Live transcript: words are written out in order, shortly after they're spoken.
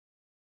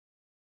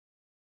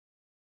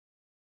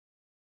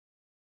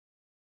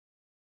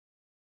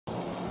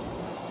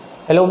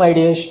Hello my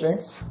dear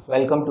students,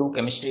 welcome to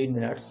Chemistry in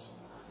Minutes.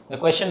 The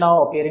question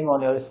now appearing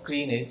on your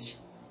screen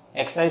is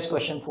exercise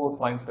question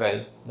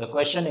 4.12. The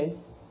question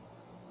is,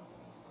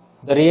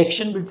 the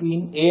reaction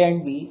between A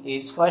and B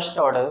is first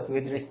order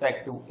with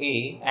respect to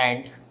A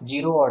and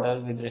zero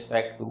order with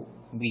respect to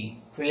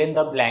B. Fill in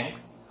the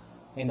blanks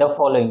in the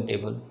following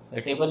table.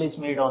 The table is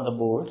made on the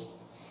board.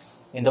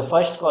 In the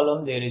first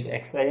column there is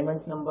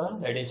experiment number,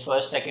 that is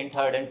first, second,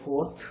 third and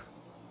fourth.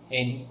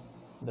 In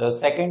the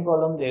second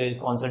column there is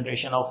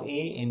concentration of A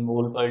in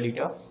mole per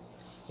liter.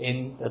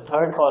 In the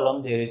third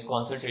column there is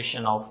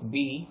concentration of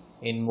B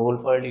in mole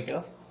per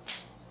liter.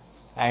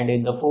 And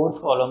in the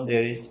fourth column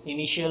there is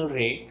initial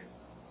rate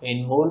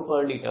in mole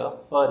per liter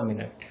per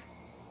minute.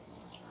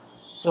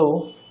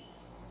 So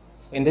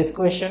in this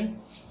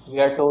question we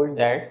are told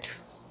that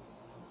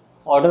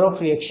order of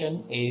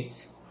reaction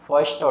is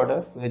first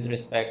order with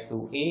respect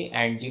to A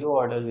and zero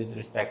order with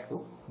respect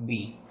to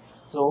B.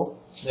 So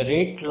the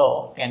rate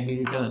law can be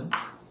written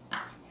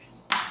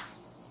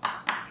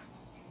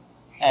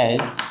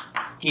as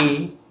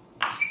K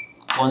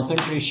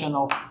concentration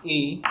of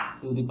A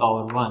to the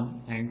power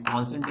 1 and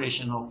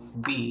concentration of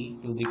B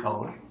to the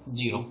power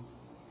 0.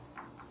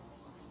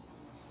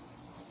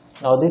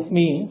 Now this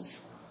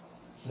means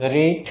the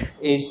rate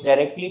is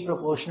directly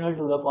proportional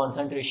to the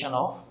concentration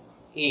of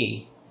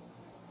A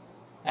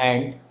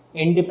and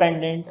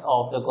independent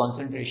of the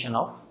concentration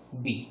of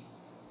B.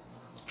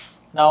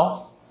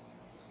 Now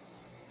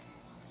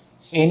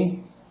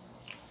in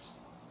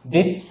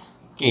this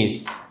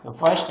case, the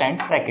first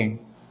and second,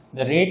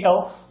 the rate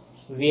of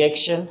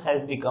reaction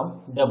has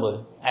become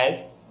double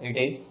as it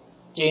is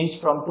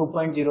changed from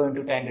 2.0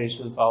 into 10 raised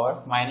to the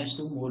power minus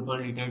 2 mole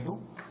per liter to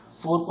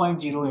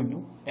 4.0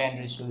 into 10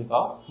 raised to the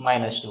power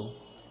minus 2.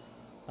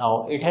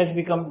 Now it has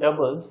become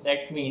double,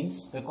 that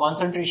means the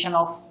concentration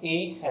of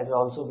A has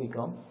also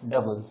become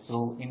double.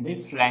 So in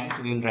this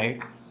blank we will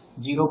write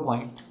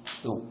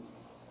 0.2.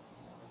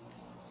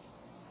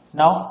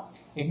 Now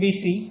if we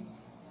see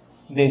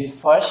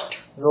this first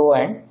row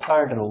and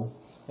third row,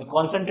 the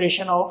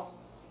concentration of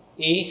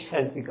A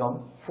has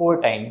become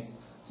 4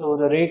 times. So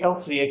the rate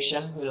of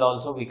reaction will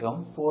also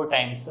become 4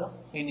 times the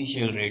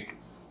initial rate.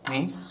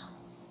 Means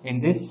in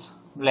this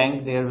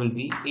blank there will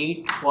be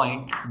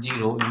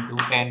 8.0 into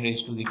 10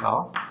 raised to the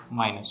power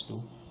minus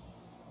 2.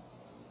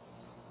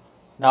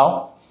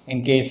 Now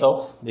in case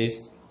of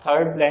this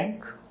third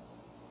blank,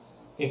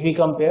 if we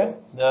compare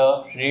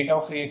the rate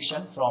of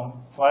reaction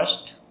from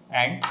first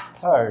and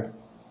third,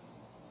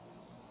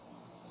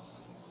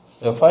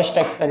 the first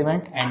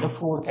experiment and the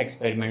fourth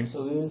experiment,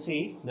 so we will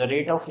see the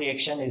rate of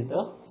reaction is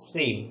the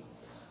same.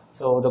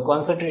 So the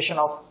concentration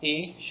of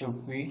A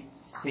should be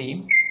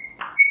same.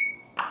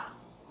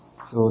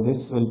 So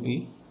this will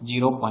be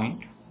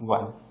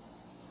 0.1.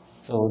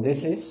 So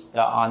this is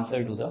the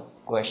answer to the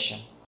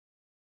question.